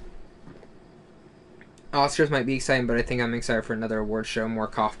nominations. Oscars might be exciting, but I think I'm excited for another award show. More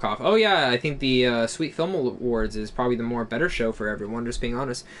cough cough. Oh yeah, I think the Sweet Film Awards is probably the better show for everyone, just being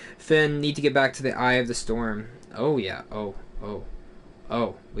honest. Finn, need to get back to the Eye of the Storm. Oh yeah. Oh.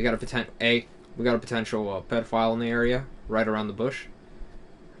 We got a potential pedophile in the area, right around the bush.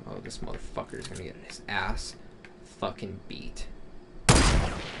 Oh, this motherfucker is gonna get his ass fucking beat.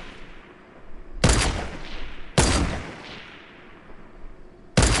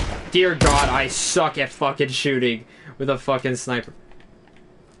 Dear God, I suck at fucking shooting with a fucking sniper.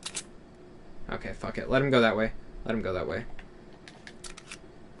 Okay, fuck it. Let him go that way. Let him go that way.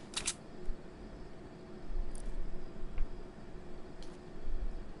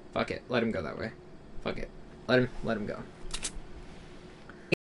 Fuck it. Let him go that way. Fuck it. Let him go.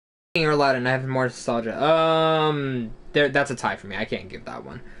 Or Aladdin, I have more nostalgia. That's a tie for me. I can't give that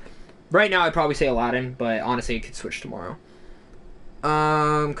one. Right now, I'd probably say Aladdin, but honestly, it could switch tomorrow.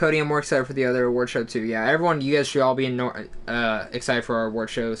 Cody, I'm more excited for the other award show too. Yeah, everyone, you guys should all be excited for our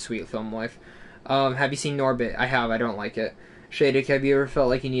award show, Sweet Film Life. Have you seen Norbit? I have. I don't like it. Shadek, have you ever felt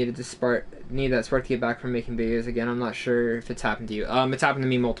like you needed that spark to get back from making videos again? I'm not sure if it's happened to you. It's happened to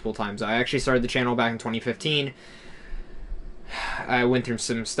me multiple times. I actually started the channel back in 2015. I went through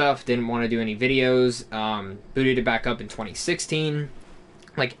some stuff, didn't want to do any videos, booted it back up in 2016,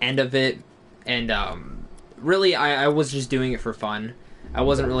 like end of it, and really I was just doing it for fun. I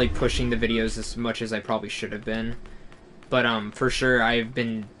wasn't really pushing the videos as much as I probably should have been. But for sure, I've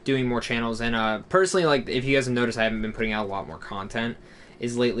been doing more channels, and personally, like, if you guys have noticed, I haven't been putting out a lot more content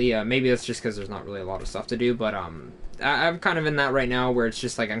lately. Maybe that's just because there's not really a lot of stuff to do, but I'm kind of in that right now where it's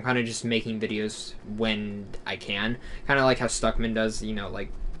just like I'm kind of just making videos when I can, kind of like how Stuckman does. You know,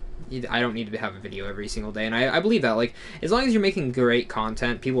 like, I don't need to have a video every single day, and I believe that, like, as long as you're making great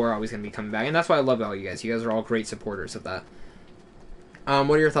content, people are always going to be coming back, and that's why I love all you guys. You guys are all great supporters of that.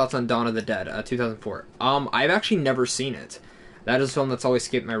 What are your thoughts on Dawn of the Dead, 2004? I've actually never seen it. That is a film that's always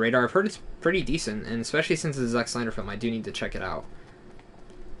skipped my radar. I've heard it's pretty decent, and especially since it's a Zack Snyder film, I do need to check it out.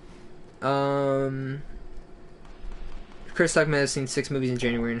 Chris Stuckman has seen 6 movies in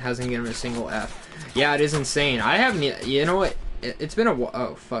January and hasn't given him a single F. Yeah, it is insane. I haven't, you know what? It's been a while.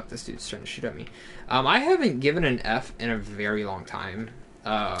 Oh, fuck, this dude's trying to shoot at me. I haven't given an F in a very long time.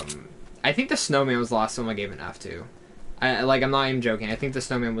 I think The Snowman was the last film I gave an F to. I'm not even joking. I think The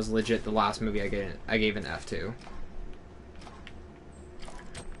Snowman was legit the last movie I gave an F to.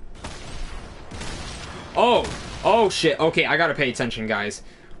 Oh shit. Okay, I gotta pay attention, guys.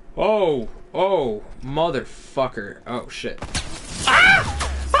 Oh, motherfucker. Oh shit. Fuck!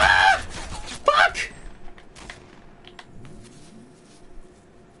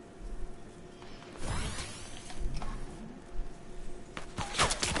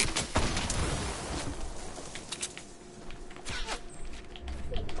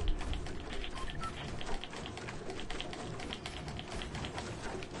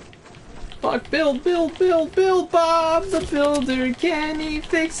 Fuck, build, Bob the Builder, can he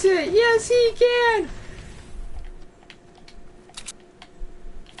fix it? Yes, he can!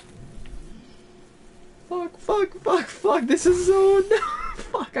 Fuck, this is so...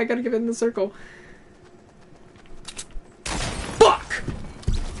 Fuck, I gotta get in the circle. Fuck!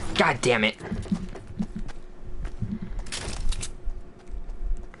 God damn it.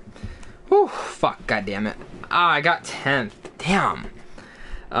 Whew, fuck, god damn it. I got 10th. Damn.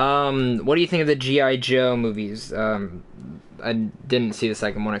 What do you think of the G.I. Joe movies? I didn't see the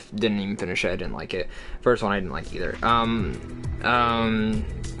second one. I didn't even finish it. I didn't like it. First one I didn't like either.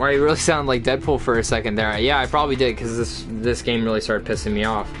 Why you really sound like Deadpool for a second there. Yeah, I probably did, because this game really started pissing me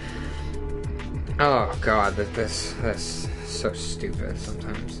off. Oh god, that's so stupid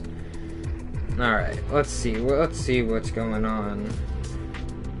sometimes. Alright, let's see what's going on.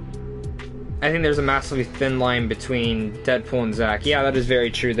 I think there's a massively thin line between Deadpool and Zack. Yeah, that is very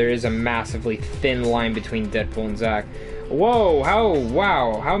true. There is a massively thin line between Deadpool and Zack. Whoa,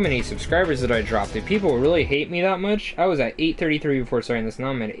 how many subscribers did I drop? Did people really hate me that much? I was at 833 before starting this, now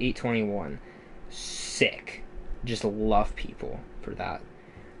I'm at 821. Sick. Just love people for that.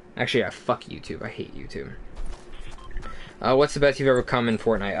 Actually, yeah, fuck YouTube. I hate YouTube. What's the best you've ever come in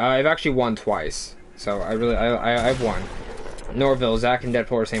Fortnite? I've actually won twice. So I've won. Norville, Zack and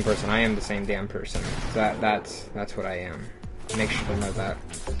Deadpool are the same person. I am the same damn person. That's what I am. Make sure to know that.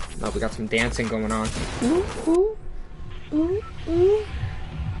 Oh, we got some dancing going on. Ooh, ooh, ooh, ooh.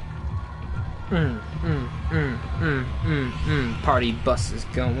 Party bus is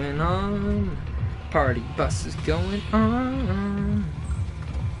going on. Party bus is going on.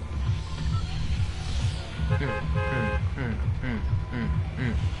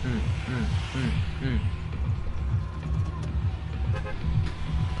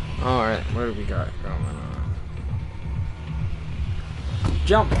 Alright, what do we got going on?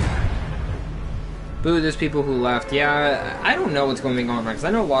 Jump! Boo, there's people who left. Yeah, I don't know what's going on, because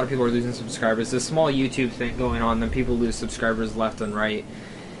I know a lot of people are losing subscribers. There's a small YouTube thing going on, then people lose subscribers left and right.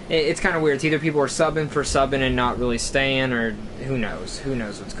 It's kind of weird. It's either people are subbing for subbing and not really staying, or who knows? Who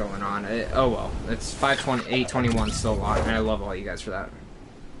knows what's going on? Oh well, it's 821 still on, and I love all you guys for that.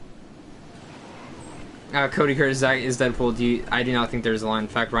 Cody Curtis is Deadpool. I do not think there's a line. In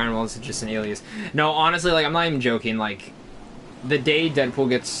fact, Ryan Reynolds is just an alias. No, honestly, like, I'm not even joking. Like, the day Deadpool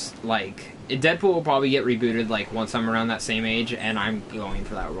gets, like, Deadpool will probably get rebooted, like, once I'm around that same age, and I'm going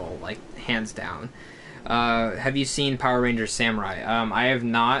for that role, like, hands down. Have you seen Power Rangers Samurai? I have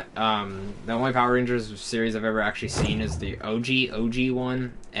not. The only Power Rangers series I've ever actually seen is the OG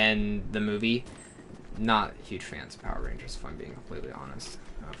one, and the movie. Not huge fans of Power Rangers, if I'm being completely honest.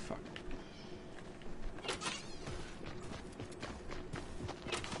 Oh, fuck.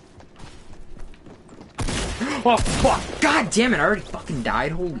 Oh, fuck! God damn it, I already fucking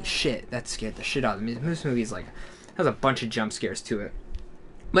died. Holy shit, that scared the shit out of me. This movie is like... has a bunch of jump scares to it.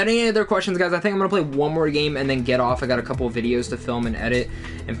 But any other questions, guys? I think I'm going to play one more game and then get off. I got a couple of videos to film and edit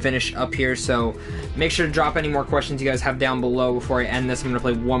and finish up here. So make sure to drop any more questions you guys have down below before I end this. I'm going to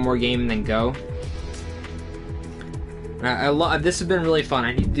play one more game and then go. This has been really fun.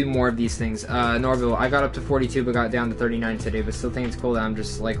 I need to do more of these things. Norville, I got up to 42 but got down to 39 today, but still think it's cool that I'm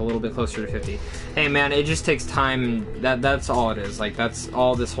just like a little bit closer to 50. Hey man, it just takes time. That's all it is. Like that's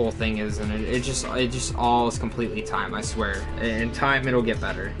all this whole thing is, and it just all is completely time, I swear. In time it'll get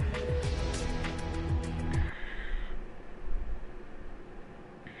better.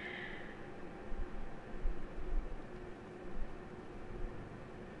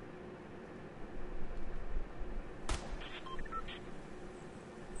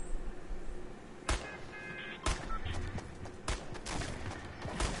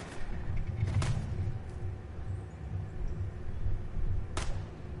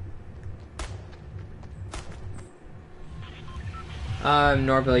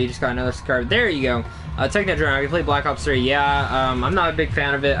 Norville, you just got another card. There you go. Techno Drone, have you played Black Ops 3? Yeah, I'm not a big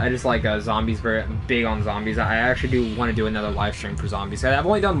fan of it. I just like zombies, very big on zombies. I actually do want to do another live stream for zombies. I've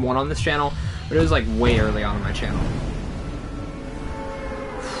only done one on this channel, but it was like way early on my channel.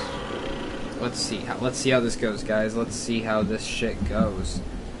 Let's see how this goes, guys. Let's see how this shit goes.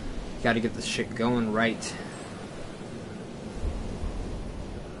 Gotta get this shit going right.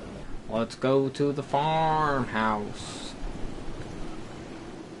 Let's go to the farmhouse.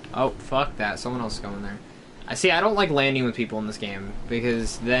 Oh, fuck that. Someone else is going there. I see, I don't like landing with people in this game,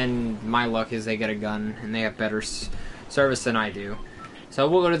 because then my luck is they get a gun, and they have better service than I do. So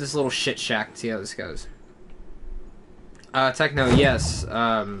we'll go to this little shit shack and see how this goes. Techno, yes.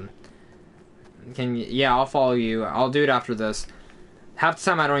 Yeah, I'll follow you. I'll do it after this. Half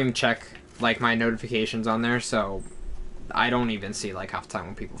the time I don't even check, like, my notifications on there, so I don't even see, like, half the time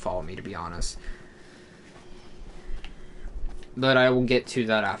when people follow me, to be honest. But I will get to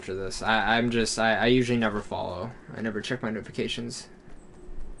that after this. I usually never follow. I never check my notifications.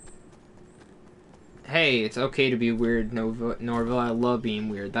 Hey, it's okay to be weird, Norville. I love being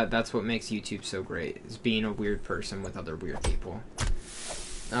weird. That's what makes YouTube so great, is being a weird person with other weird people.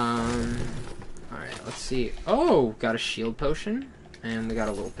 Alright, let's see. Oh, got a shield potion, and we got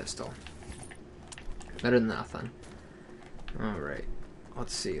a little pistol. Better than nothing. Alright,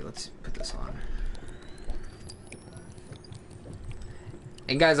 let's see. Let's put this on.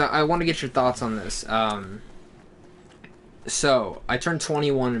 And guys, I want to get your thoughts on this. So, I turned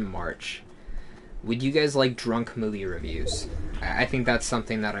 21 in March. Would you guys like drunk movie reviews? I think that's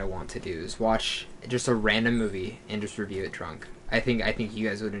something that I want to do, is watch just a random movie and just review it drunk. I think you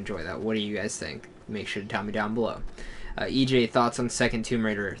guys would enjoy that. What do you guys think? Make sure to tell me down below. EJ, thoughts on the second Tomb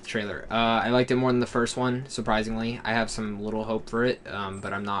Raider trailer? I liked it more than the first one, surprisingly. I have some little hope for it,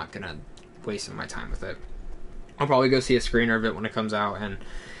 but I'm not going to waste my time with it. I'll probably go see a screener of it when it comes out, and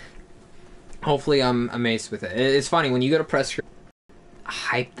hopefully I'm amazed with it. It's funny, when you go to press screen,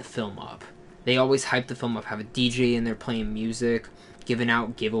 hype the film up. They always hype the film up, have a DJ in there playing music, giving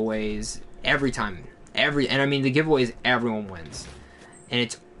out giveaways, every time. And I mean, the giveaways, everyone wins. And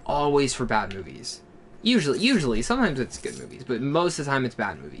it's always for bad movies. Usually, sometimes it's good movies, but most of the time it's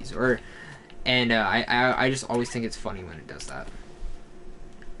bad movies. I just always think it's funny when it does that.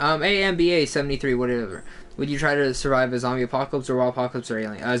 AMBA 73, whatever. Would you try to survive a zombie apocalypse or wild apocalypse or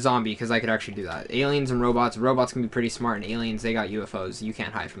alien? Zombie, because I could actually do that. Aliens and robots. Robots can be pretty smart, and aliens, they got UFOs. You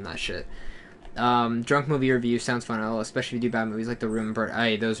can't hide from that shit. Drunk movie review sounds fun, especially if you do bad movies like The Room.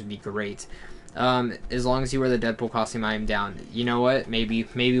 Hey, those would be great. As long as you wear the Deadpool costume, I am down. You know what? Maybe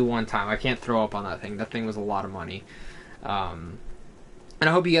one time. I can't throw up on that thing. That thing was a lot of money. And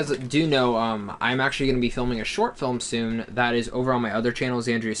I hope you guys do know, I'm actually going to be filming a short film soon that is over on my other channel,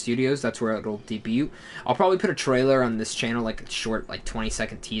 Xandria Studios. That's where it'll debut. I'll probably put a trailer on this channel, like a short, like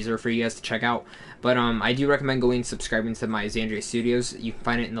 20-second teaser for you guys to check out. But I do recommend going and subscribing to my Xandria Studios. You can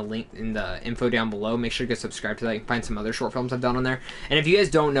find it in the link, in the info down below. Make sure to get subscribed to that. You can find some other short films I've done on there. And if you guys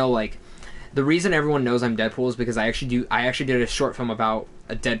don't know, like, the reason everyone knows I'm Deadpool is because I actually did a short film about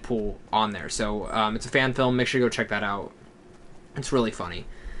a Deadpool on there. So it's a fan film. Make sure to go check that out. It's really funny.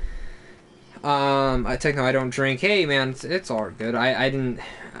 I don't drink. Hey man, it's all good. I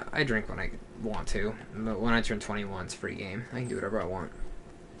drink when I want to, but when I turn 21, it's a free game. I can do whatever I want.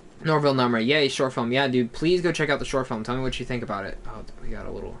 Norville number, yay, short film. Yeah, dude, please go check out the short film. Tell me what you think about it. Oh, we got a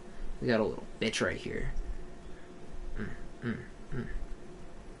little bitch right here. Alright,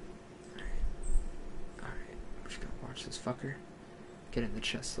 I'm just gonna watch this fucker. Get in the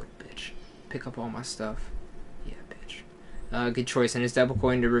chest, little bitch. Pick up all my stuff. Yeah, bitch. Good choice. And is Deadpool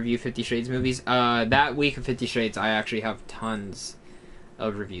going to review 50 Shades movies? That week of 50 Shades, I actually have tons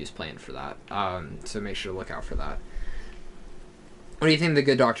of reviews planned for that. So make sure to look out for that. What do you think of The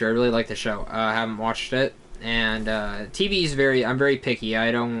Good Doctor? I really like the show. I haven't watched it, and TV is I'm very picky.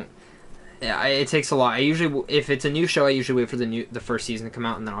 I don't. Yeah, it takes a lot. I usually, if it's a new show, I usually wait for the first season to come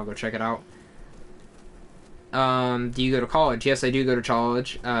out, and then I'll go check it out. Do you go to college? Yes, I do go to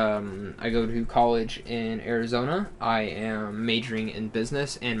college. I go to college in Arizona. I am majoring in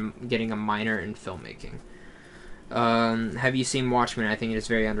business and getting a minor in filmmaking. Have you seen Watchmen? I think it is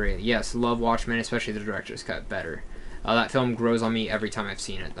very underrated. Yes, love Watchmen, especially the director's cut. Better. That film grows on me every time I've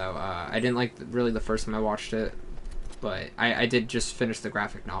seen it, though. I didn't like really the first time I watched it, but I did just finish the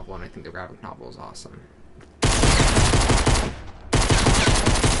graphic novel, and I think the graphic novel is awesome.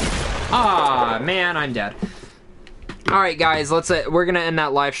 Ah, man, I'm dead. Alright guys, we're gonna end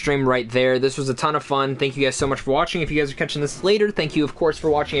that live stream right there. This was a ton of fun. Thank you guys so much for watching. If you guys are catching this later, thank you of course for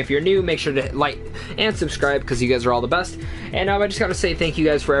watching. If you're new, make sure to like and subscribe because you guys are all the best. And I just gotta say thank you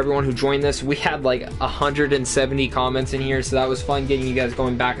guys for everyone who joined this. We had like 170 comments in here, so that was fun getting you guys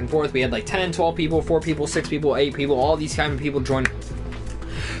going back and forth. We had like 10, 12 people, 4 people, 6 people, 8 people, all these kind of people join.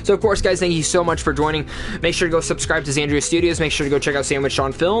 So, of course, guys, thank you so much for joining. Make sure to go subscribe to Xandria Studios. Make sure to go check out Sandwich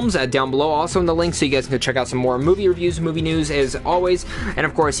on Films down below, also in the link, so you guys can go check out some more movie reviews, movie news, as always. And,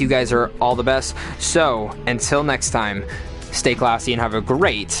 of course, you guys are all the best. So, until next time, stay classy and have a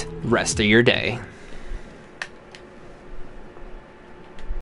great rest of your day.